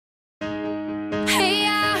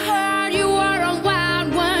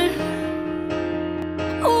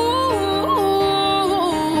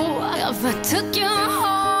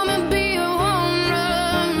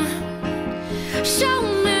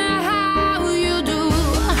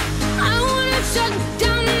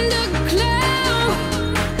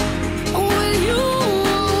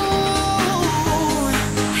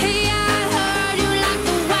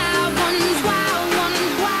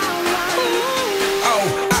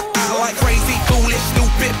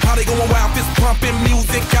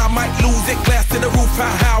might lose it. Glass to the roof,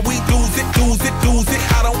 how we lose it, lose it, lose it.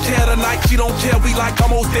 I don't care tonight, she don't care. We like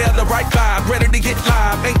almost there, the right vibe, ready to get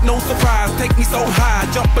live. Ain't no surprise, take me so high,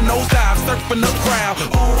 jumping those dives, surfing the crowd.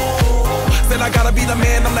 Ooh, said I gotta be the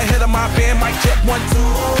man, I'm the head of my band. Mic check 1,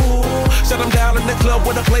 2. Shut them down in the club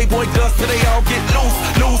where the Playboy does, till they all get loose,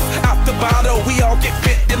 loose out the bottle. We all get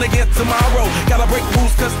fit in again tomorrow. Gotta break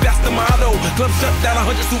rules, cause that's the motto. Club shut down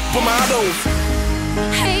 100 supermodels.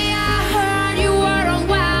 Hey, I heard you were a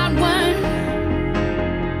wild one.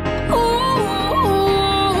 Ooh,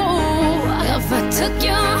 if I took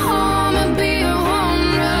you home and be a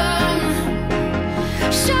home run,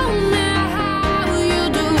 show me how you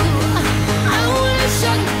do. I wanna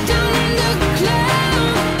shut down the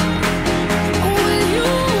club with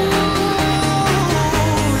you.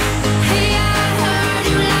 Hey, I heard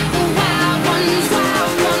you like the wild ones,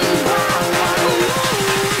 wild ones, wild ones.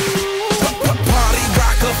 Party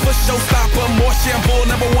rocker, for showstopper, more shampoo,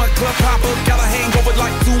 #1 club popper. Got a hangover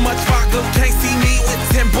like too much vodka. Can't see me with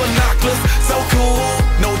 10 binoculars. So cool,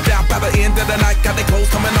 no doubt by the end of the night. Got the clothes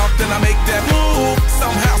coming off, then I make that move.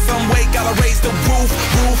 Somehow, some way, gotta raise the roof,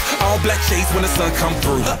 roof. All black shades when the sun come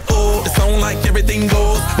through. It's on like everything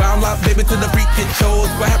goes. Wild out, baby, to the freak it shows.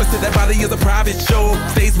 What happens to that body is a private show.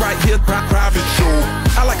 Stays right here, private show.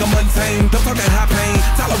 I like a mundane, don't talk that high pain.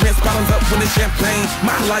 Tolerance bottoms up when it's champagne.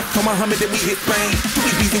 My life, come Muhammad, then we hit Spain. Too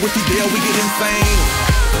easy with you, deal, we get insane.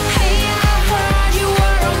 Hey, I heard you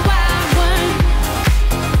were a wild one.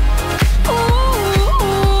 Ooh,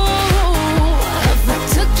 if I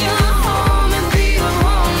took you home and be a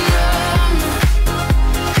home run,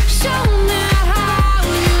 show me how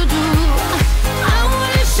you do. I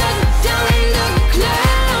wanna shut down the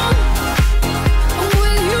club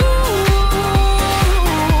with you.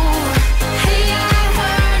 Hey, I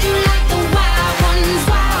heard you like the wild ones,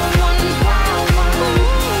 wild ones, wild ones.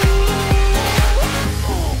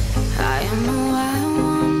 I am the wild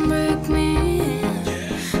one, break me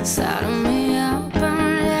in, saddle me up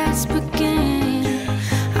and let's begin.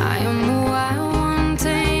 I am the wild one,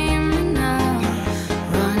 tame me now,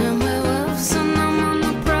 running with wolves and I'm on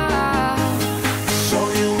the prowl. Show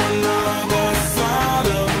you another side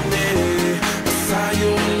of me, a side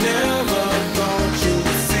you never thought you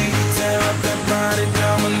would see. Tear up that body,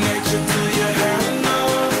 dominate you till you have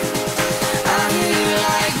enough. I hear you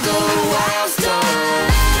like a wild star.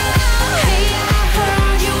 Hey, I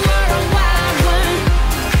heard you were a wild one.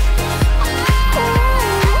 Ooh,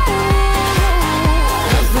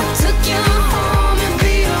 if I took you home and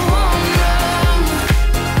be a home run,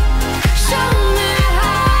 show me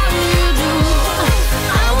how you do.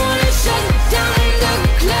 I wanna shut down the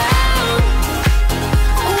club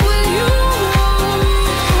with you.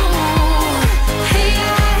 Hey,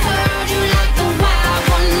 I heard you like the wild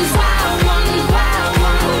ones, wild ones, wild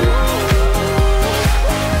ones.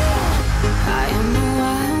 I am the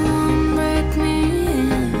wild one, break me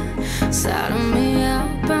in, saddle me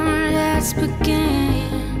up and let's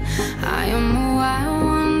begin. I am the wild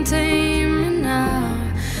one, tame me now,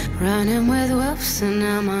 running with wolves and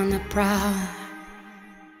I'm on the prowl.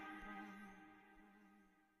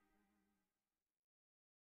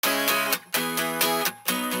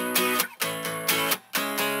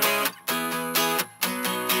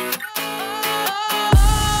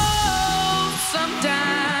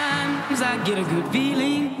 Sometimes I get a good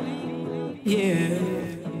feeling, yeah.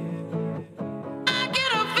 I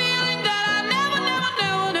get a feeling that I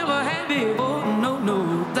never had before. No, no,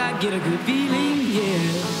 I get a good feeling,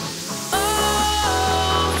 yeah. Oh,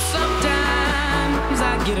 sometimes I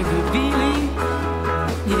get a good feeling.